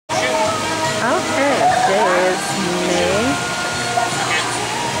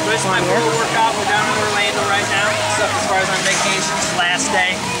That's my pool workout. We're down in Orlando right now. So as far as on vacation, it's last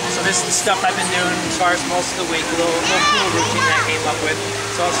day. So this is the stuff I've been doing as far as most of the week. A little pool routine that I came up with.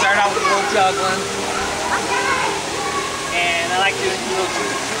 So I'll start out with a little juggling. And I like doing a little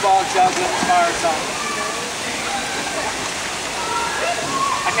two-ball juggling as far as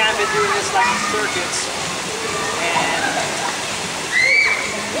I kind of been doing this like in circuits. And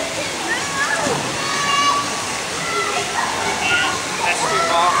that's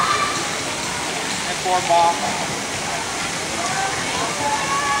 2-ball and 4-ball.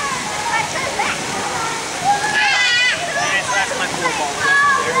 And that's my 4-ball there.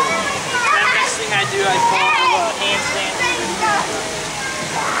 Then next thing I do, I pull a little handstand.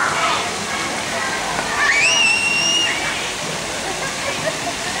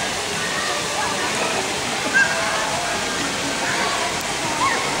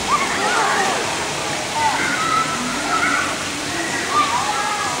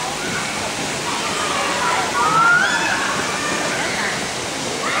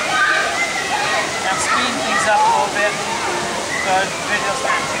 Up a little bit, so the video's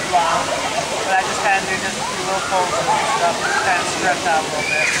not too long, but I just kind of do just a few little poses and stuff, just kind of stretch out a little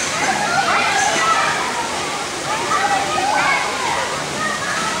bit.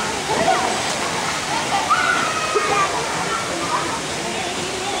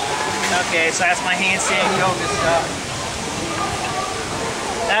 Okay, so that's my handstand yoga stuff.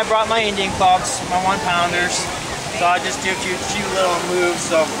 And I brought my Indian clubs, my 1-pounders, so I'll just do a few little moves.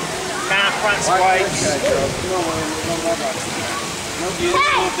 So kind of front swipes. Do a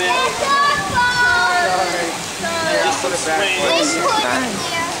little bit. And just some swings.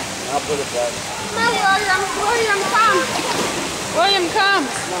 I'll put it back. William, come.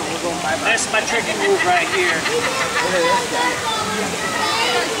 That's my tricky move right here.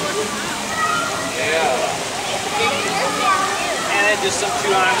 Yeah. And then just some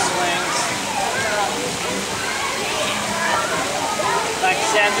 2-arm swings. Like I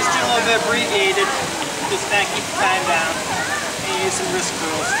said, I'm just doing a little bit abbreviated, just kind of keep the time down. And use some wrist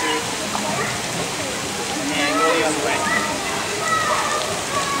curls too. And go the other way.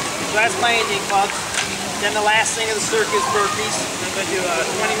 So that's my Indian clubs. Then the last thing of the circuit is burpees. I'm going to do a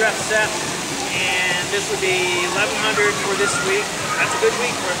 20-rep set. And this would be 1,100 for this week. That's a good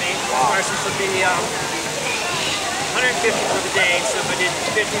week for me. Wow. This would be 150 for the day. So if I did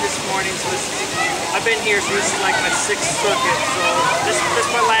 50 this morning, so this is, I've been here, so this is like my 6th circuit. So this is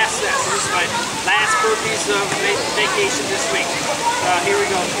my last set. So this is my last burpees of vacation this week. Here we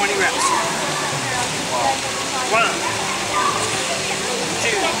go, 20 reps. 1,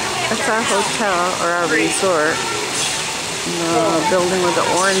 2. It's our hotel or our resort. The building with the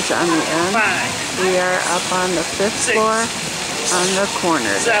orange on the end. 5. We are up on the 5th floor on the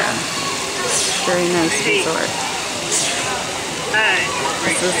corner there. Very nice resort. 9.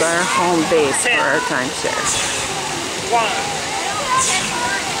 This is our home base for our timeshare. 1,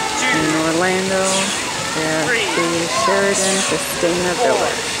 2. In Orlando, at the Sheraton Vistana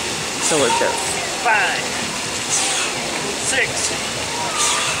Villages. 5, 6,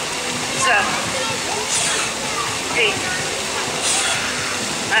 7, 8,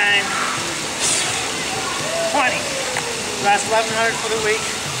 9, 20. That's 1,100 for the week.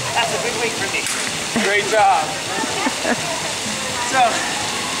 That's a good week for me. Great job. So,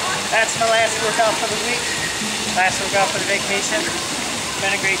 that's my last workout for the week. Last workout for the vacation. It's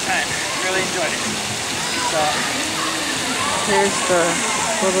been a great time. Really enjoyed it. So, here's the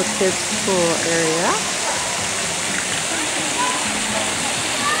little kids pool area.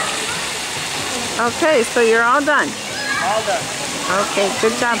 Okay, so you're all done. all done. Okay,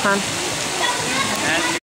 good job, hon. And